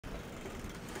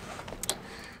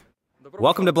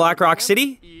Welcome to Black Rock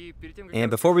City, and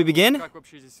before we begin,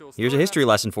 here's a history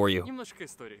lesson for you.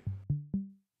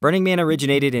 Burning Man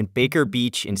originated in Baker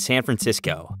Beach in San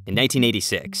Francisco in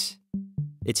 1986.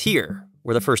 It's here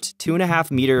where the first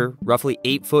 2.5-meter, roughly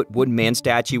 8-foot wooden man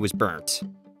statue was burnt.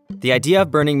 The idea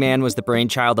of Burning Man was the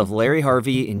brainchild of Larry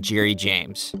Harvey and Jerry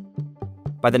James.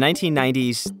 By the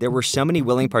 1990s, there were so many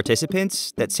willing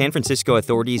participants that San Francisco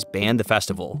authorities banned the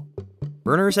festival.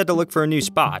 Burners had to look for a new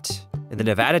spot, and the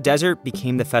Nevada desert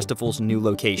became the festival's new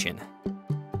location.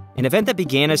 An event that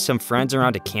began as some friends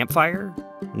around a campfire,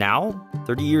 now,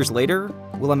 30 years later,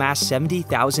 will amass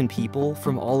 70,000 people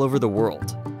from all over the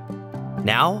world.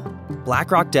 Now,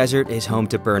 Black Rock Desert is home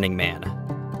to Burning Man.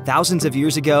 Thousands of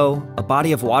years ago, a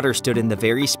body of water stood in the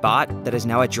very spot that is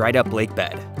now a dried-up lake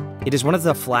bed. It is one of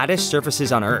the flattest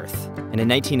surfaces on Earth, and in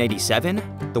 1987,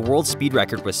 the world speed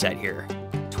record was set here.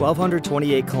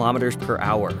 1,228 kilometers per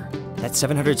hour. That's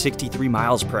 763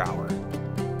 miles per hour.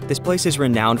 This place is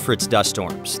renowned for its dust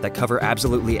storms that cover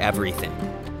absolutely everything.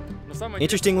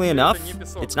 Interestingly enough,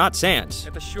 it's not sand,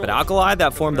 but alkali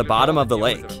that form the bottom of the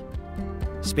lake.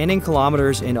 Spanning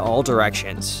kilometers in all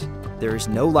directions, there is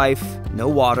no life, no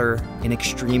water, and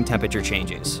extreme temperature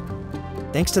changes.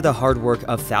 Thanks to the hard work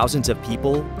of thousands of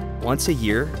people, once a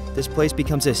year, this place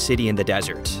becomes a city in the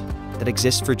desert that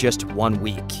exists for just 1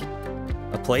 week.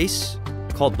 A place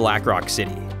called Black Rock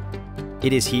City.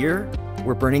 It is here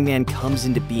where Burning Man comes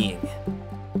into being.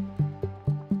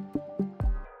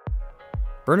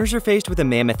 Burners are faced with a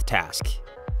mammoth task: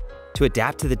 to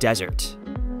adapt to the desert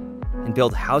and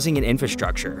build housing and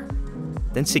infrastructure,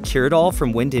 then secure it all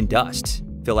from wind and dust,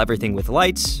 fill everything with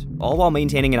lights, all while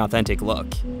maintaining an authentic look.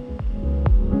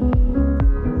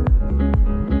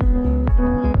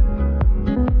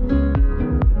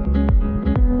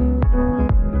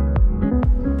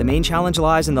 The main challenge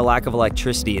lies in the lack of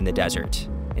electricity in the desert,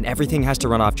 and everything has to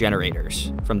run off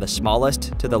generators, from the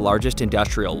smallest to the largest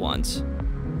industrial ones.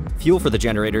 Fuel for the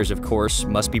generators, of course,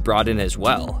 must be brought in as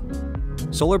well.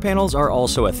 Solar panels are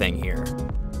also a thing here.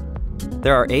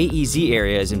 There are AEZ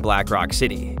areas in Black Rock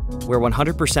City, where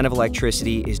 100% of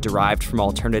electricity is derived from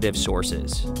alternative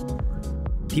sources.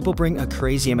 People bring a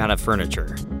crazy amount of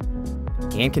furniture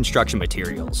and construction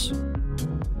materials,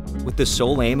 with the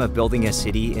sole aim of building a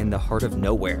city in the heart of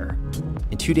nowhere.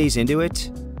 And 2 days into it,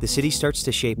 the city starts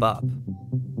to shape up.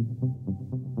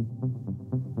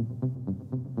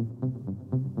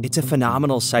 It's a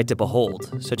phenomenal sight to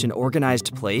behold, such an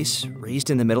organized place raised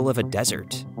in the middle of a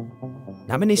desert.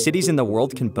 Not many cities in the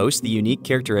world can boast the unique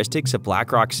characteristics of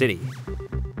Black Rock City.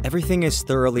 Everything is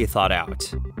thoroughly thought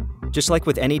out. Just like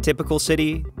with any typical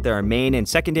city, there are main and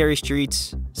secondary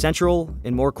streets, central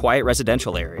and more quiet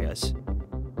residential areas.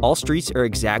 All streets are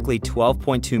exactly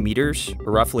 12.2 meters,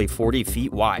 or roughly 40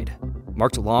 feet wide,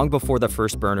 marked long before the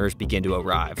first burners begin to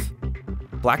arrive.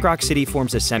 Black Rock City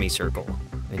forms a semicircle,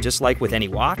 and just like with any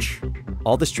watch,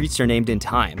 all the streets are named in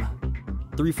time: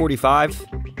 345,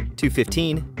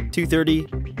 215, 230,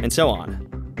 and so on.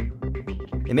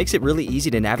 It makes it really easy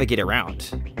to navigate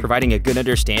around, providing a good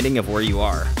understanding of where you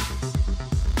are.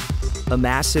 A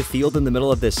massive field in the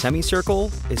middle of this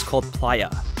semicircle is called Playa,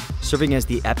 serving as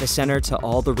the epicenter to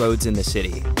all the roads in the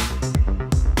city.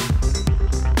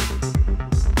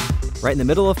 Right in the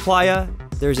middle of Playa,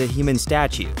 there's a human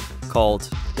statue called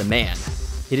the Man.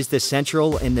 It is the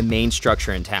central and the main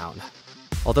structure in town.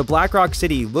 Although Black Rock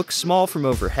City looks small from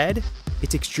overhead,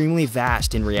 it's extremely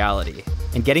vast in reality,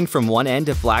 and getting from one end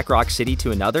of Black Rock City to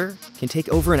another can take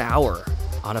over an hour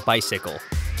on a bicycle.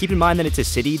 Keep in mind that it's a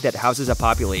city that houses a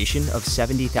population of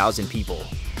 70,000 people.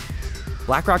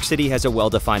 Black Rock City has a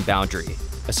well-defined boundary,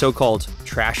 a so-called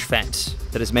trash fence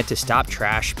that is meant to stop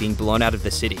trash being blown out of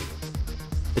the city.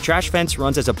 The trash fence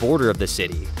runs as a border of the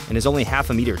city and is only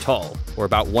 0.5 meter tall, or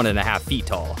about 1.5 feet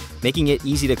tall, making it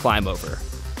easy to climb over.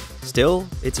 Still,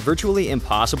 it's virtually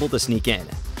impossible to sneak in,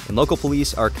 and local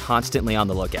police are constantly on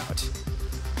the lookout.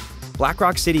 Black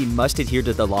Rock City must adhere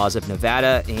to the laws of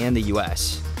Nevada and the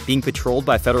US, being patrolled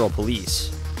by federal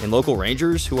police and local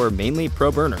rangers who are mainly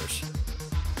pro-burners.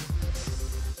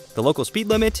 The local speed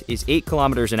limit is 8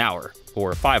 kilometers an hour,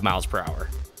 or 5 miles per hour.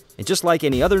 And just like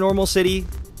any other normal city,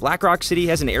 Black Rock City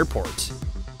has an airport,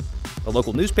 a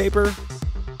local newspaper,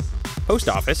 post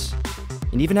office,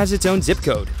 and even has its own zip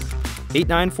code,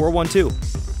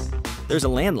 89412. There's a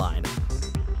landline.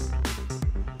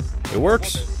 It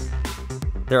works.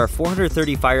 There are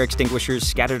 430 fire extinguishers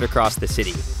scattered across the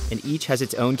city, and each has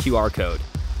its own QR code.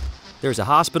 There's a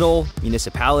hospital,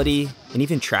 municipality, and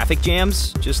even traffic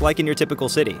jams, just like in your typical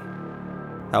city.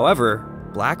 However,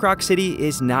 Black Rock City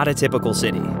is not a typical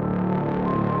city.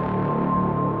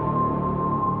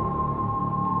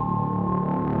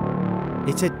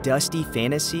 It's a dusty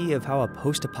fantasy of how a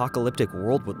post-apocalyptic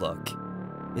world would look.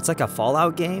 It's like a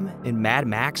Fallout game and Mad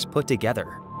Max put together.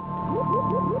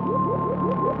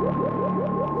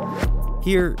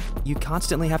 Here, you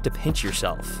constantly have to pinch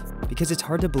yourself because it's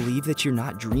hard to believe that you're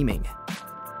not dreaming.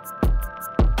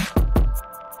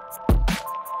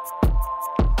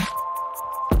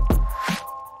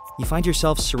 You find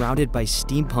yourself surrounded by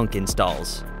steampunk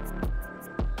installs,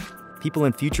 people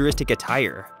in futuristic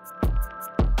attire,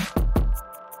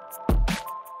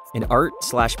 and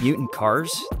art/mutant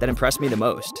cars that impress me the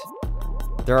most.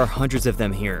 There are hundreds of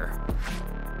them here,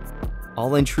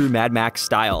 all in true Mad Max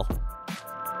style.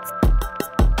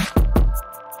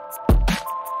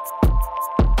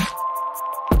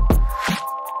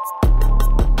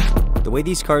 The way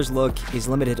these cars look is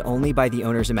limited only by the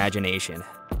owner's imagination.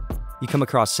 You come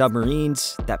across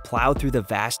submarines that plow through the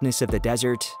vastness of the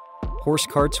desert, horse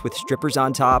carts with strippers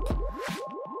on top,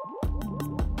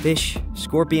 fish,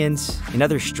 scorpions, and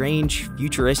other strange,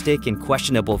 futuristic, and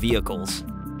questionable vehicles.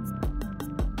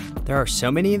 There are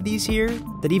so many of these here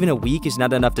that even a week is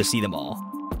not enough to see them all.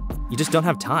 You just don't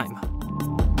have time.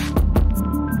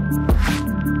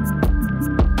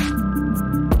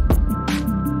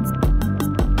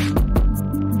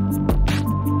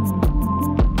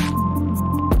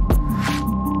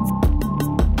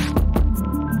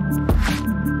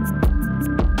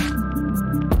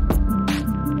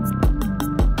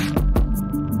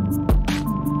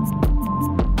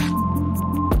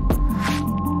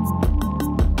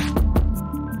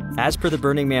 As per the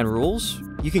Burning Man rules,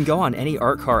 you can go on any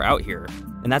art car out here,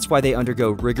 and that's why they undergo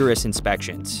rigorous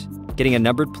inspections, getting a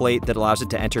numbered plate that allows it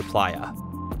to enter Playa.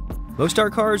 Most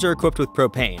art cars are equipped with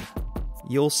propane.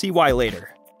 You'll see why later.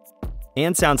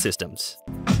 And sound systems.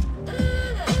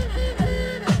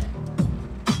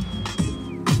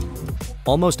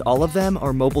 Almost all of them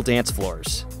are mobile dance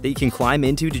floors that you can climb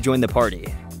into to join the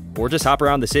party, or just hop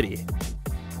around the city.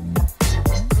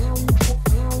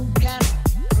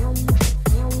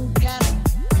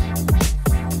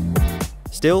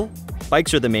 Still,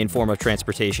 bikes are the main form of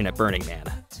transportation at Burning Man.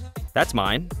 That's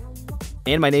mine,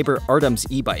 and my neighbor Artem's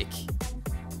e-bike.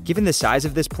 Given the size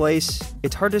of this place,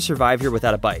 it's hard to survive here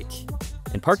without a bike,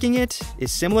 and parking it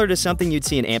is similar to something you'd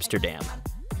see in Amsterdam.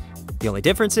 The only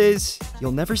difference is,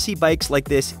 you'll never see bikes like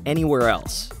this anywhere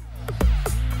else.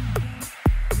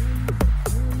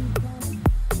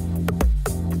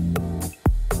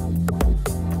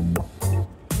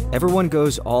 Everyone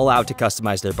goes all out to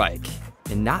customize their bike.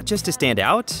 And not just to stand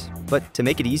out, but to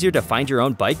make it easier to find your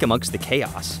own bike amongst the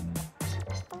chaos.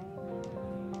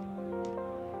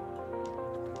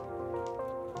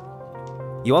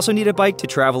 You also need a bike to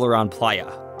travel around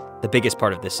Playa, the biggest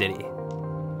part of the city.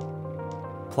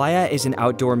 Playa is an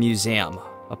outdoor museum,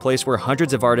 a place where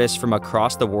hundreds of artists from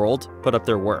across the world put up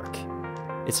their work.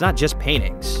 It's not just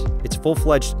paintings, it's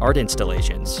full-fledged art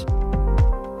installations.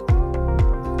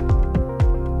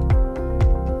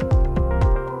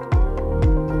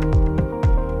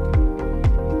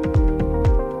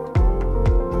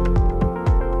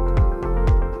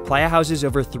 Playa houses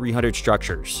over 300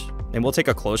 structures, and we'll take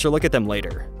a closer look at them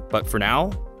later. But for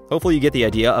now, hopefully you get the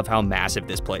idea of how massive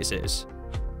this place is.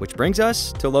 Which brings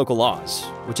us to local laws,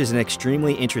 which is an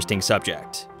extremely interesting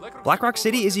subject. Black Rock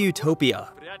City is a utopia,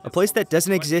 a place that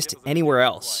doesn't exist anywhere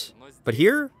else. But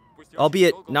here,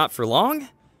 albeit not for long,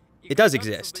 it does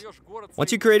exist.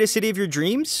 Once you create a city of your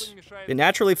dreams, it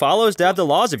naturally follows to have the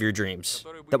laws of your dreams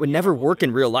that would never work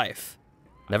in real life.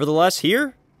 Nevertheless,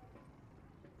 here,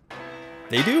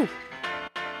 they do.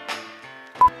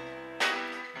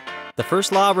 The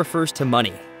first law refers to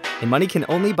money, and money can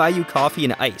only buy you coffee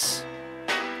and ice.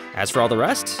 As for all the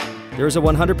rest, there is a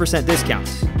 100% discount.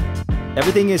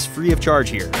 Everything is free of charge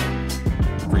here.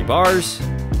 Free bars,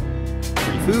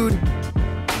 free food.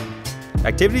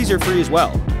 Activities are free as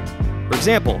well. For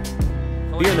example,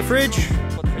 beer in the fridge,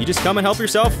 you just come and help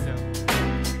yourself.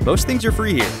 Most things are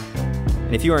free here.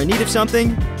 And if you are in need of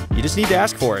something, you just need to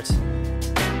ask for it.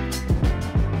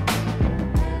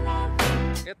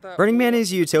 Burning Man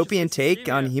is a utopian take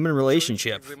on human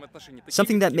relationship,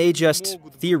 something that may just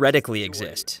theoretically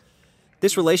exist.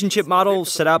 This relationship model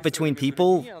set out between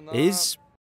people is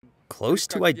close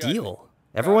to ideal.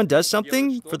 Everyone does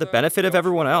something for the benefit of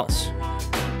everyone else.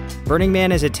 Burning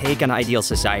Man is a take on ideal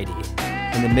society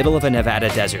in the middle of a Nevada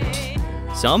desert.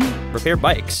 Some repair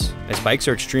bikes, as bikes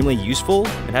are extremely useful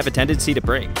and have a tendency to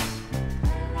break.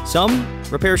 Some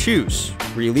repair shoes,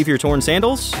 where you leave your torn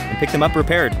sandals and pick them up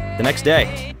repaired the next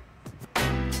day.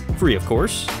 Free, of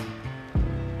course.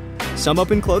 Some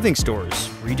open clothing stores,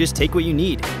 where you just take what you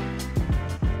need.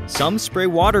 Some spray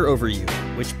water over you,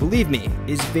 which, believe me,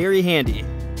 is very handy.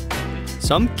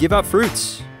 Some give out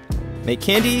fruits. make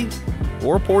candy,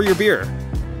 or pour your beer,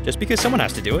 just because someone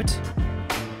has to do it.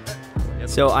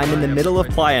 So I'm in the middle of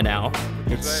Playa now.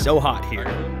 It's so hot here.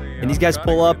 And these guys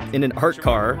pull up in an art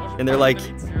car, and they're like,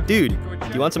 dude,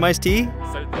 do you want some iced tea?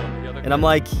 And I'm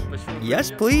like,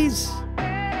 yes, please.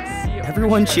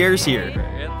 Everyone shares here.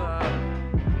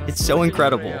 It's so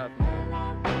incredible.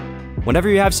 Whenever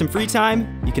you have some free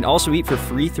time, you can also eat for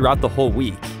free throughout the whole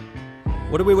week.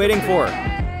 What are we waiting for?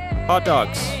 Hot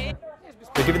dogs.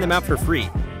 They're giving them out for free.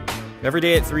 Every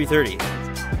day at 3:30.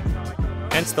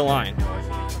 Hence the line.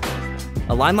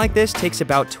 A line like this takes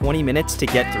about 20 minutes to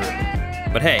get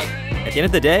through. But hey, at the end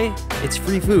of the day, it's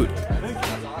free food.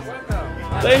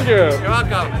 Thank you. You're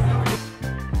welcome.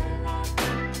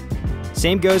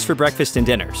 Same goes for breakfast and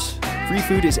dinners. Free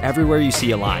food is everywhere you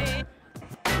see a line.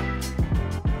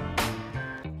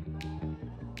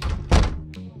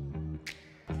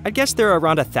 I'd guess there are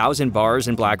around 1,000 bars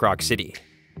in Black Rock City,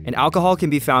 and alcohol can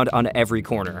be found on every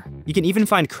corner. You can even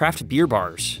find craft beer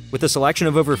bars with a selection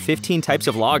of over 15 types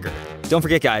of lager. Don't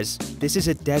forget, guys, this is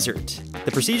a desert.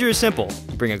 The procedure is simple.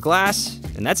 You bring a glass,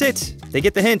 and that's it. They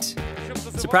get the hint.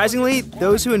 Surprisingly,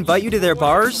 those who invite you to their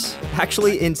bars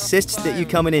actually insist that you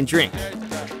come in and drink.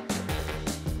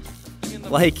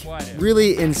 Like,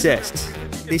 really insist.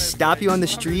 They stop you on the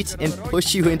street and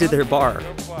push you into their bar.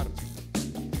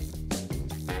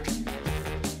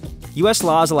 US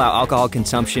laws allow alcohol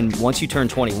consumption once you turn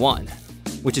 21,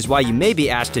 which is why you may be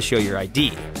asked to show your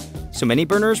ID. So many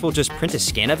burners will just print a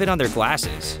scan of it on their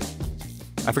glasses.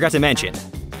 I forgot to mention,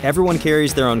 everyone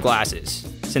carries their own glasses,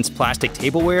 since plastic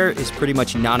tableware is pretty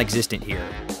much non-existent here.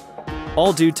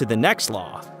 All due to the next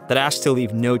law that asks to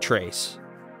leave no trace.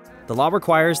 The law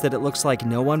requires that it looks like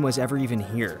no one was ever even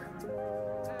here.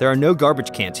 There are no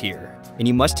garbage cans here, and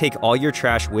you must take all your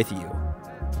trash with you.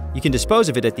 You can dispose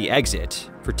of it at the exit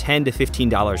for $10 to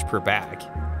 $15 per bag.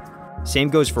 Same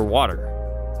goes for water.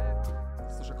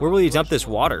 Where will you dump this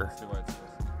water?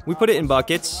 We put it in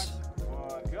buckets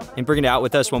and bring it out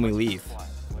with us when we leave.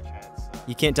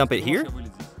 You can't dump it here?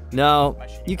 No,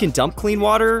 you can dump clean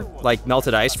water, like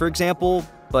melted ice for example,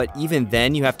 but even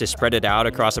then you have to spread it out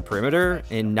across a perimeter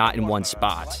and not in one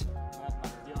spot.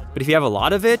 But if you have a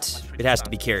lot of it, it has to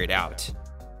be carried out.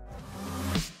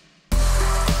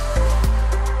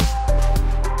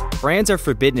 Brands are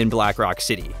forbidden in Black Rock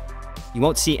City. You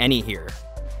won't see any here.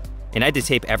 And I had to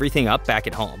tape everything up back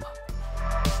at home.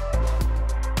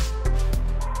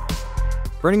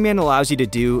 Burning Man allows you to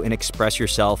do and express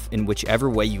yourself in whichever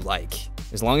way you like,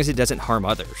 as long as it doesn't harm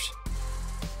others.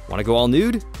 Want to go all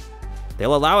nude?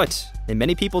 They'll allow it, and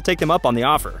many people take them up on the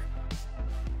offer.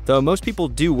 Though most people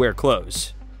do wear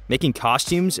clothes, making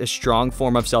costumes a strong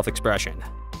form of self-expression.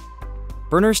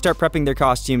 Burners start prepping their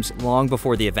costumes long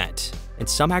before the event, and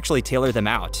some actually tailor them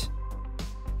out.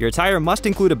 Your attire must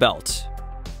include a belt,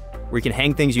 where you can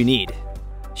hang things you need.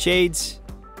 Shades,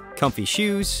 comfy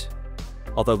shoes,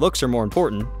 although looks are more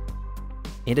important,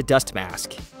 and a dust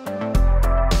mask.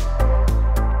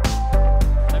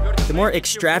 The more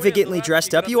extravagantly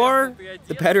dressed up you are,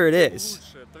 the better it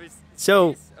is.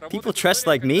 So, people dressed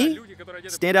like me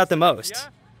stand out the most.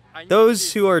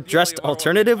 Those who are dressed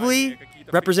alternatively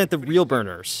represent the real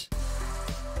burners.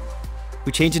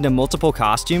 We change into multiple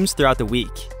costumes throughout the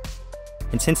week.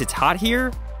 And since it's hot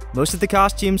here, most of the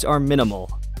costumes are minimal.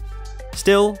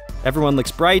 Still, everyone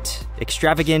looks bright,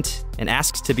 extravagant, and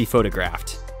asks to be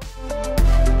photographed.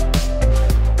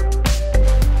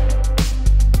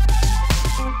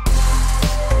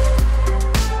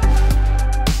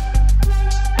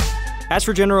 As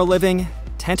for general living,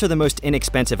 tents are the most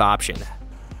inexpensive option.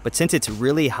 But since it's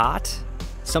really hot,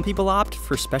 some people opt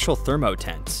for special thermo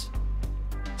tents.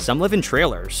 Some live in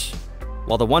trailers,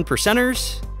 while the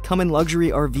 1%ers come in luxury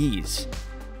RVs.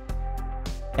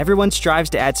 Everyone strives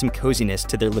to add some coziness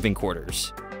to their living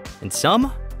quarters, and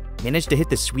some manage to hit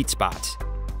the sweet spot,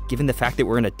 given the fact that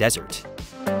we're in a desert.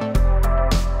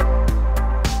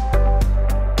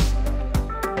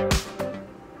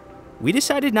 We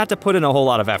decided not to put in a whole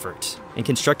lot of effort and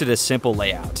constructed a simple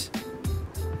layout.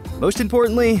 Most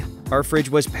importantly, our fridge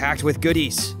was packed with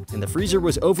goodies, and the freezer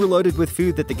was overloaded with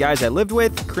food that the guys I lived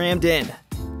with crammed in.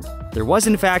 There was,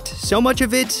 in fact, so much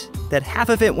of it that half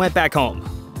of it went back home.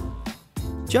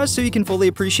 Just so you can fully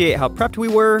appreciate how prepped we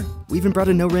were, we even brought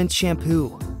a no-rinse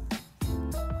shampoo.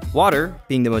 Water,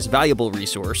 being the most valuable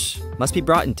resource, must be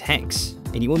brought in tanks,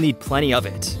 and you will need plenty of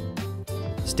it.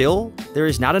 Still, there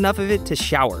is not enough of it to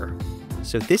shower,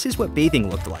 so this is what bathing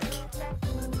looked like.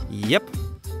 Yep,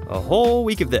 a whole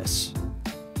week of this.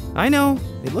 I know,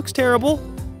 it looks terrible,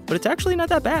 but it's actually not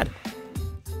that bad.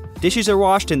 Dishes are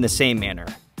washed in the same manner.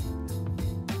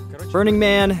 Burning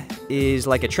Man is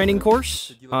like a training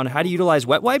course on how to utilize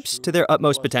wet wipes to their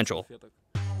utmost potential.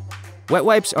 Wet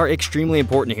wipes are extremely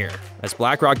important here, as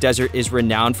Black Rock Desert is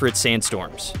renowned for its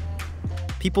sandstorms.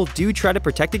 People do try to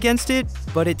protect against it,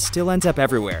 but it still ends up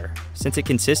everywhere, since it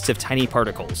consists of tiny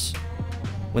particles.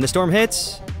 When the storm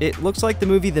hits, it looks like the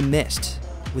movie The Mist,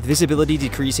 with visibility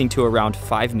decreasing to around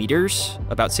 5 meters,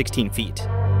 about 16 feet.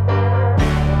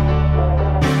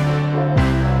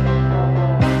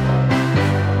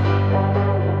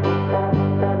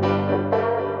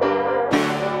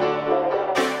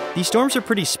 These storms are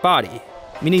pretty spotty,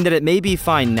 meaning that it may be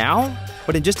fine now,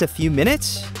 but in just a few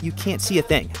minutes, you can't see a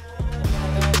thing.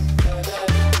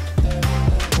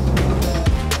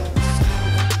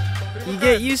 You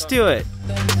get used to it.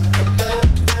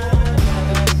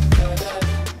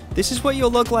 This is what you'll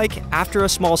look like after a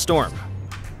small storm.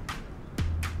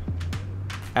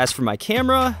 As for my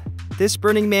camera, this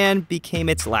Burning Man became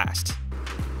its last.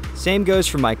 Same goes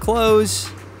for my clothes,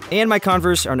 and my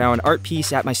Converse are now an art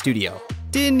piece at my studio.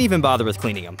 Didn't even bother with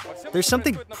cleaning them. There's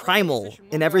something primal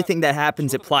in everything that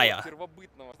happens at Playa.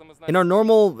 In our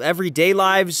normal, everyday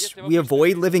lives, we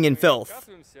avoid living in filth.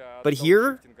 But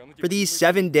here, for these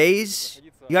 7 days,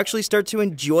 you actually start to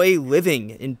enjoy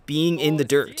living and being in the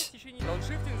dirt.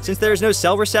 Since there's no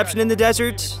cell reception in the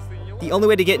desert, the only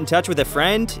way to get in touch with a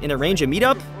friend and arrange a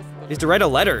meetup is to write a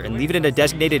letter and leave it in a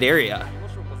designated area.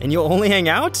 And you'll only hang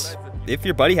out if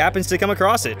your buddy happens to come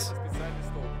across it.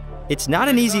 It's not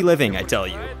an easy living, I tell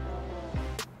you.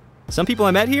 Some people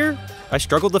I met here, I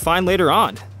struggled to find later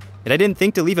on, and I didn't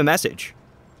think to leave a message.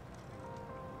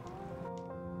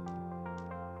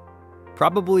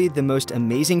 Probably the most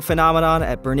amazing phenomenon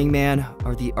at Burning Man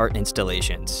are the art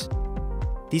installations.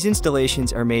 These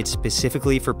installations are made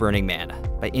specifically for Burning Man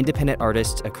by independent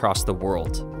artists across the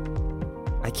world.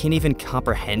 I can't even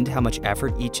comprehend how much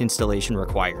effort each installation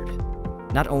required.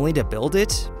 Not only to build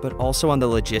it, but also on the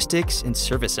logistics and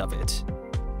service of it.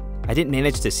 I didn't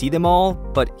manage to see them all,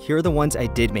 but here are the ones I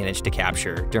did manage to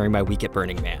capture during my week at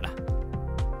Burning Man.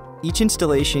 Each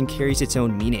installation carries its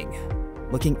own meaning,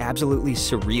 looking absolutely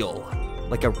surreal,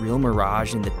 like a real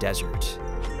mirage in the desert.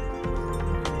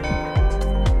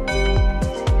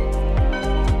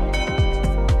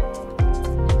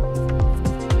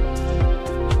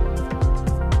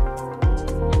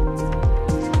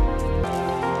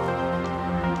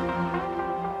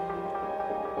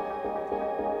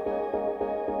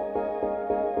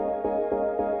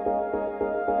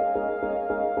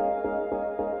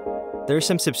 There are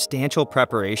some substantial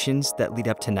preparations that lead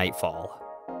up to nightfall.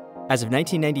 As of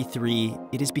 1993,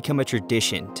 it has become a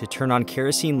tradition to turn on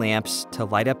kerosene lamps to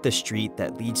light up the street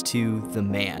that leads to the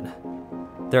Man.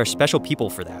 There are special people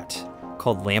for that,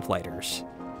 called lamplighters.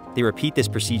 They repeat this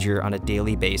procedure on a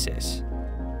daily basis.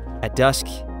 At dusk,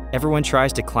 everyone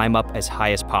tries to climb up as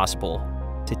high as possible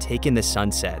to take in the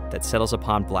sunset that settles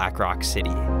upon Black Rock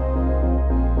City.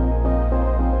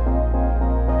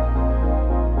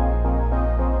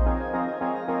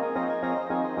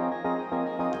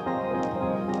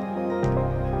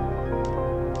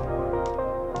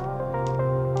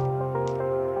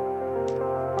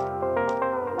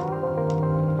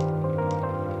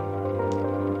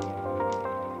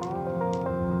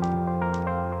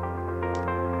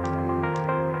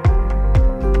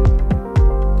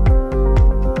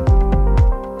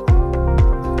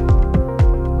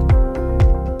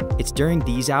 It's during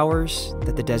these hours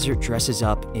that the desert dresses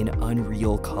up in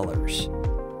unreal colors.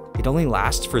 It only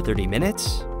lasts for 30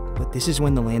 minutes, but this is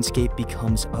when the landscape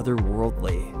becomes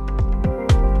otherworldly.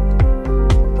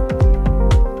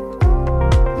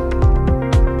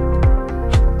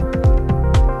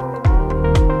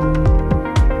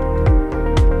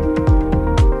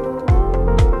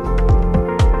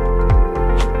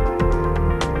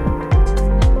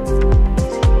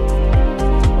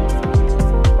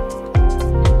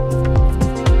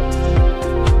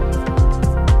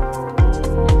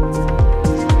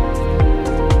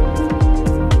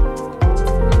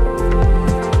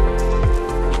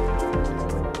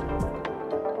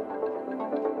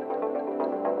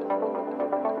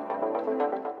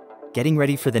 Getting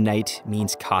ready for the night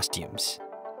means costumes.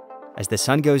 As the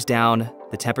sun goes down,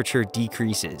 the temperature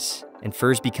decreases, and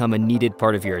furs become a needed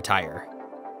part of your attire.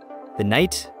 The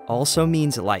night also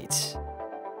means lights.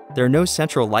 There are no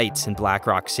central lights in Black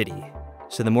Rock City,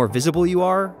 so the more visible you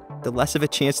are, the less of a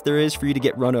chance there is for you to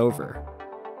get run over.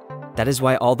 That is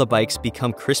why all the bikes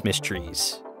become Christmas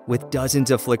trees, with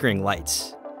dozens of flickering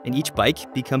lights, and each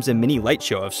bike becomes a mini light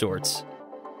show of sorts.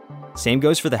 Same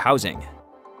goes for the housing.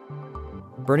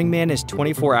 Burning Man is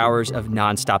 24 hours of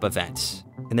non-stop events,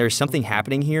 and there is something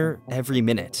happening here every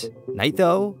minute. Night,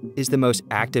 though, is the most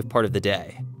active part of the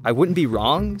day. I wouldn't be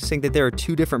wrong saying that there are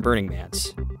two different Burning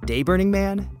Mans, Day Burning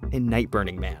Man and Night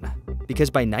Burning Man. Because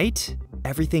by night,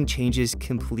 everything changes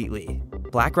completely.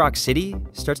 Black Rock City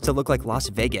starts to look like Las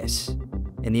Vegas,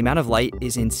 and the amount of light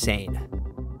is insane.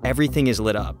 Everything is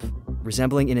lit up,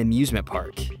 resembling an amusement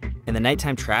park, and the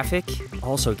nighttime traffic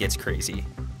also gets crazy.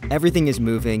 Everything is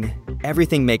moving,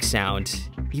 everything makes sound.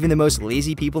 Even the most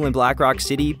lazy people in Black Rock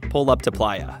City pull up to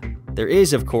Playa. There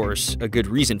is, of course, a good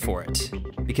reason for it,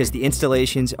 because the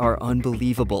installations are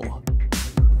unbelievable.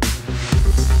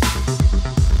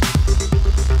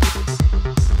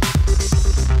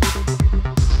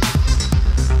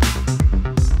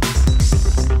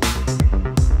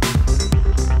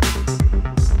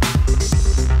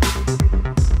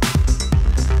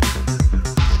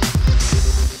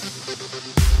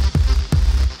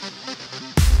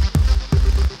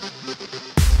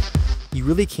 You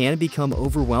really can become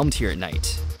overwhelmed here at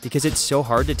night because it's so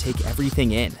hard to take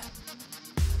everything in.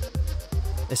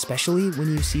 Especially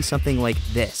when you see something like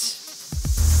this.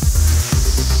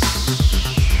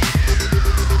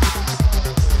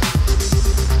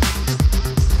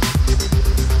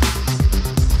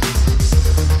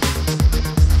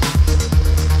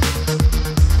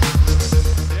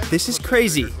 This is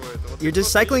crazy. You're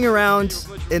just cycling around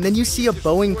and then you see a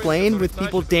Boeing plane with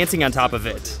people dancing on top of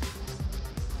it.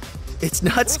 It's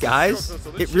nuts, guys.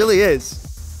 It really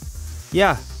is.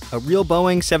 Yeah, a real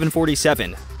Boeing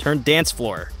 747 turned dance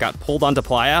floor got pulled onto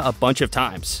Playa a bunch of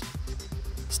times.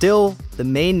 Still, the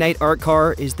main night art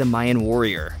car is the Mayan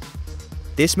Warrior.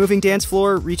 This moving dance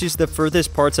floor reaches the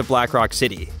furthest parts of Black Rock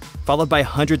City, followed by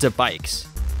hundreds of bikes.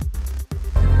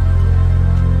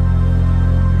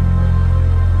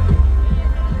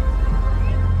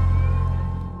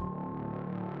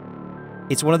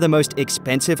 It's one of the most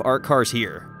expensive art cars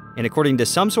here. And according to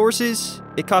some sources,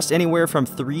 it costs anywhere from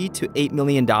 $3 to $8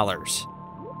 million.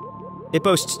 It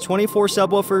boasts 24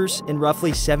 subwoofers and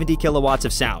roughly 70 kilowatts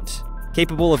of sound,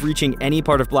 capable of reaching any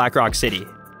part of Black Rock City.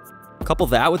 Couple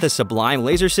that with a sublime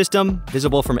laser system,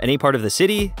 visible from any part of the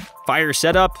city, fire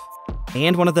setup,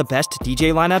 and one of the best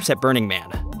DJ lineups at Burning Man.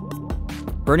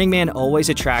 Burning Man always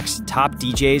attracts top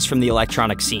DJs from the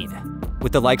electronic scene,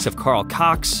 with the likes of Carl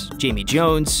Cox, Jamie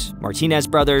Jones, Martinez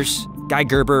Brothers, Guy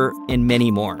Gerber, and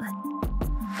many more.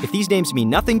 If these names mean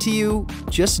nothing to you,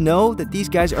 just know that these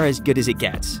guys are as good as it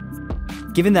gets.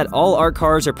 Given that all art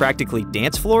cars are practically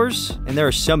dance floors, and there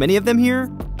are so many of them here,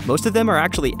 most of them are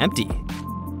actually empty.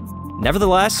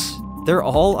 Nevertheless, they're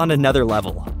all on another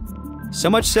level. So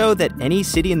much so that any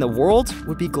city in the world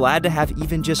would be glad to have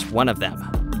even just one of them.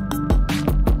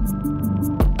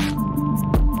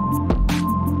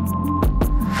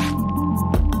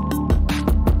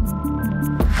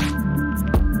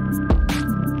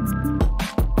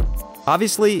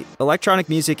 Obviously, electronic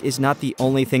music is not the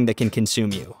only thing that can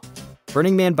consume you.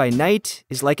 Burning Man by night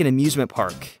is like an amusement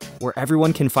park, where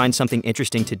everyone can find something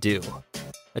interesting to do.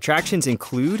 Attractions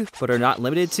include, but are not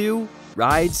limited to,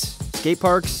 rides, skate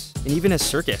parks, and even a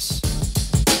circus.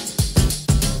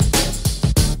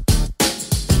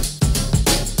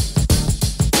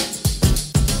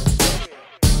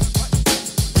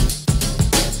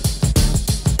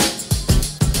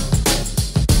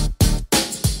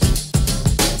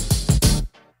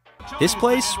 This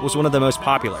place was one of the most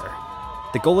popular.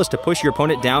 The goal is to push your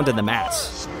opponent down to the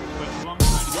mats.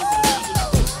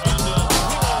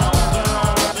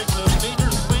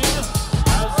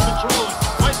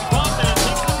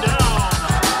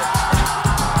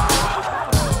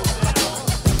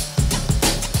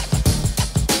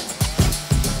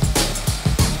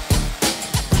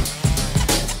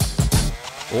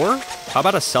 Or, how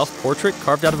about a self-portrait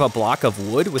carved out of a block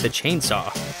of wood with a chainsaw?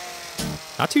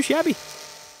 Not too shabby.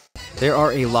 There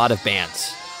are a lot of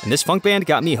bands, and this funk band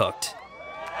got me hooked.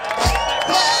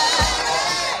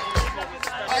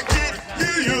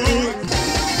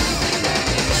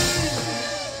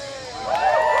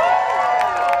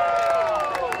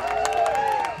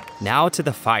 Now to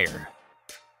the fire.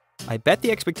 I bet the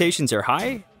expectations are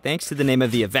high thanks to the name of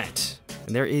the event,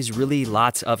 and there is really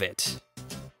lots of it.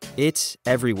 It's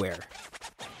everywhere.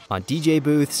 On DJ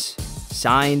booths,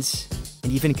 signs,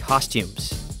 and even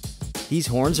costumes. These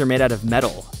horns are made out of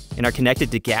metal and are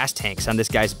connected to gas tanks on this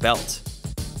guy's belt.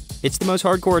 It's the most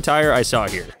hardcore attire I saw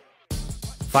here.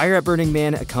 Fire at Burning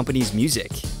Man accompanies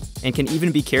music and can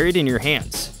even be carried in your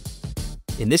hands.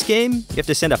 In this game, you have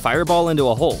to send a fireball into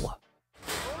a hole.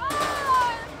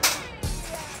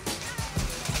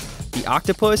 The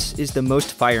Octopus is the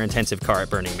most fire-intensive car at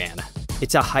Burning Man.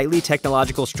 It's a highly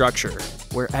technological structure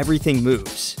where everything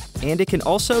moves, and it can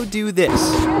also do this.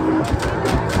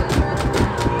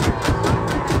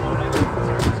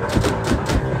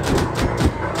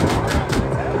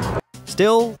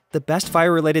 Still, the best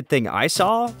fire-related thing I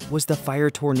saw was the fire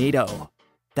tornado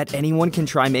that anyone can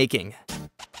try making.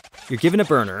 You're given a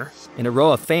burner, and a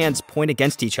row of fans point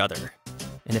against each other.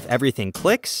 And if everything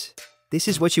clicks, this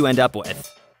is what you end up with.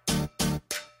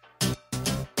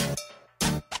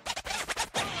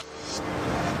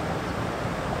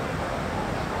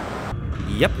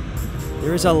 Yep,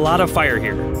 there is a lot of fire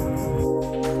here.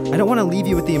 I don't want to leave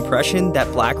you with the impression that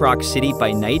Black Rock City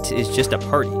by night is just a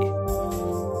party.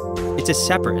 It's a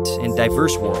separate and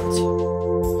diverse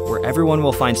world, where everyone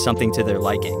will find something to their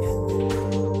liking.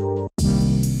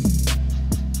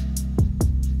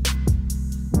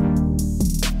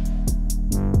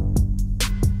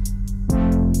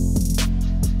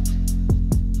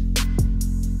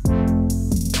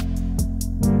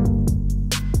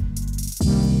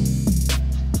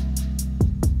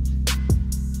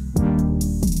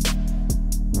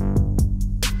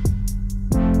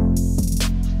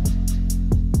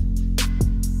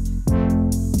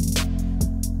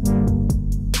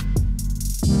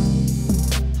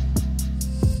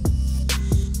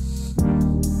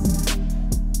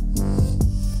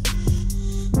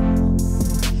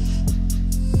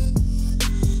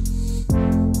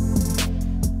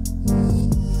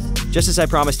 Just as I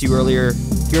promised you earlier,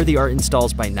 here are the art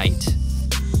installs by night.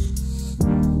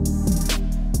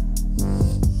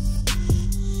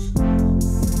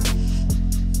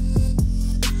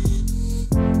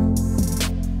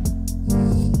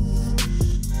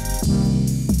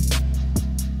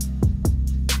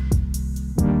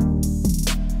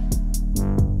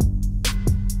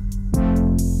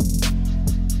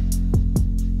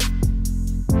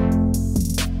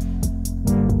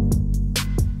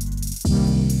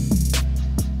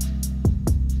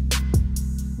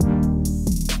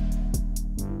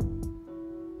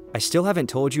 I still haven't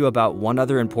told you about one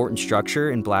other important structure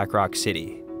in Black Rock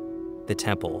City, the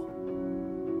temple.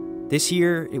 This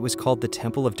year, it was called the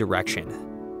Temple of Direction,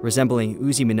 resembling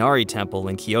Uzi-Minari Temple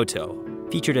in Kyoto,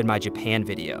 featured in my Japan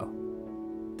video.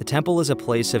 The temple is a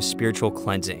place of spiritual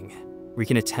cleansing, where you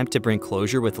can attempt to bring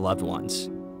closure with loved ones.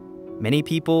 Many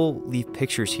people leave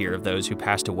pictures here of those who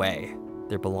passed away,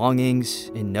 their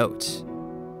belongings, and notes.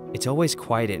 It's always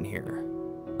quiet in here,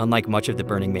 unlike much of the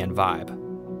Burning Man vibe.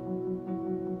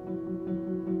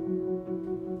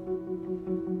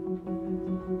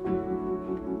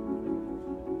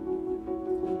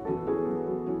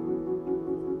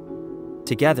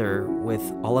 Together with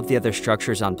all of the other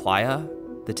structures on Playa,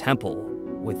 the temple,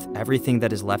 with everything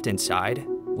that is left inside,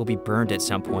 will be burned at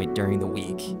some point during the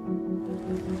week.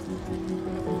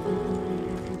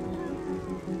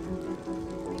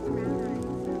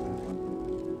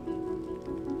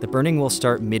 The burning will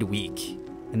start midweek,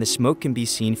 and the smoke can be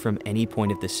seen from any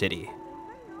point of the city.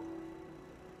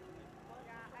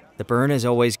 The burn is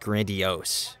always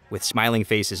grandiose, with smiling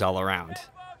faces all around.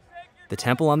 The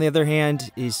temple, on the other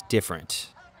hand, is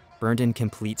different, burned in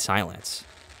complete silence.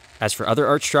 As for other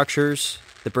art structures,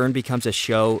 the burn becomes a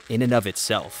show in and of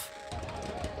itself.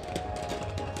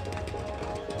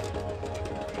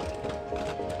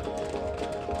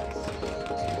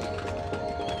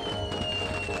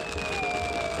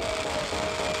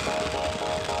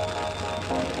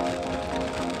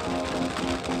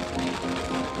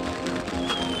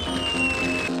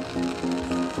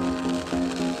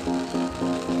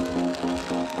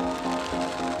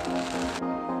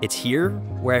 It's here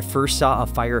where I first saw a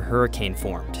fire hurricane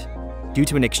formed, due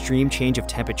to an extreme change of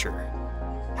temperature.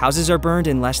 Houses are burned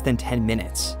in less than 10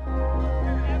 minutes.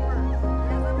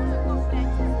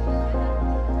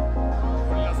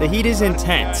 The heat is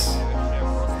intense,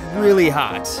 really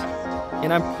hot,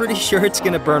 and I'm pretty sure it's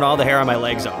gonna burn all the hair on my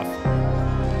legs off.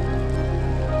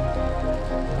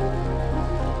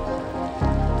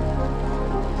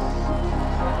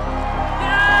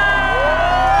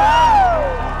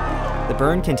 The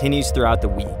burn continues throughout the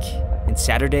week, and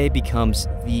Saturday becomes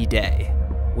the day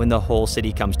when the whole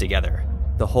city comes together,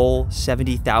 the whole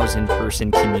 70,000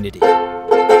 person community.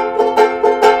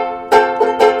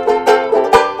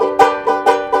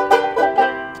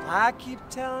 I keep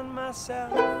telling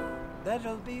myself that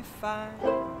it'll be fine.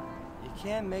 You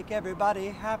can't make everybody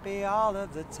happy all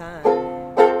of the time.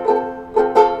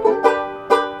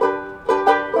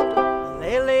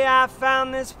 Lately I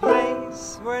found this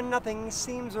place where nothing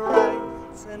seems right,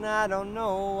 and I don't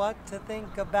know what to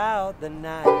think about the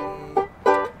night.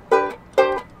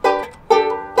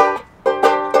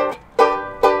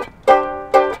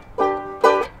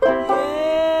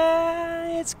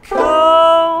 Yeah, it's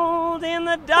cold in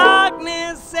the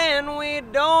darkness and we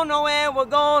don't know where we're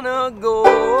gonna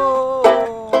go.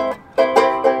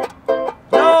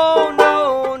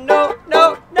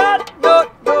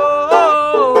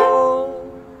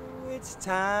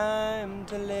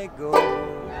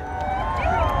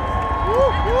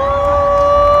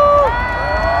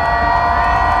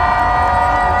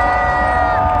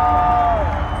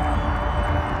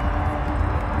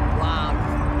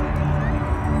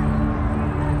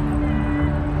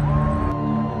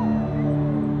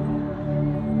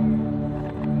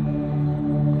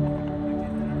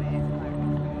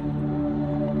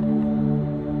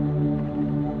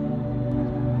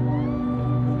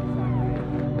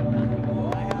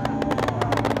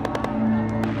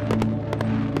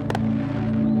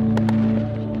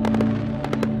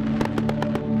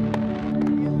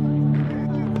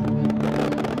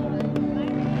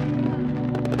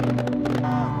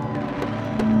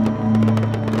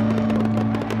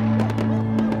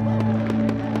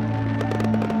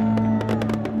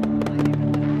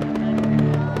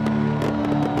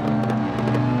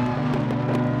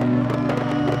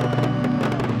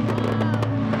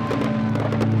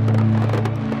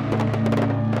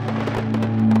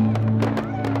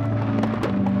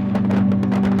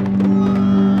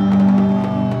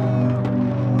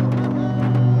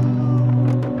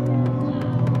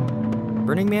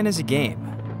 Man is a game,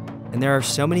 and there are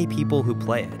so many people who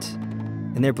play it,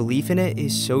 and their belief in it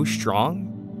is so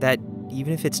strong that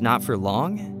even if it's not for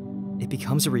long, it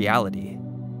becomes a reality.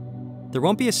 There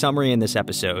won't be a summary in this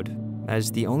episode,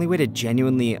 as the only way to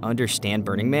genuinely understand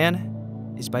Burning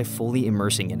Man is by fully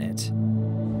immersing in it.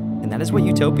 And that is what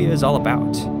Utopia is all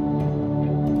about.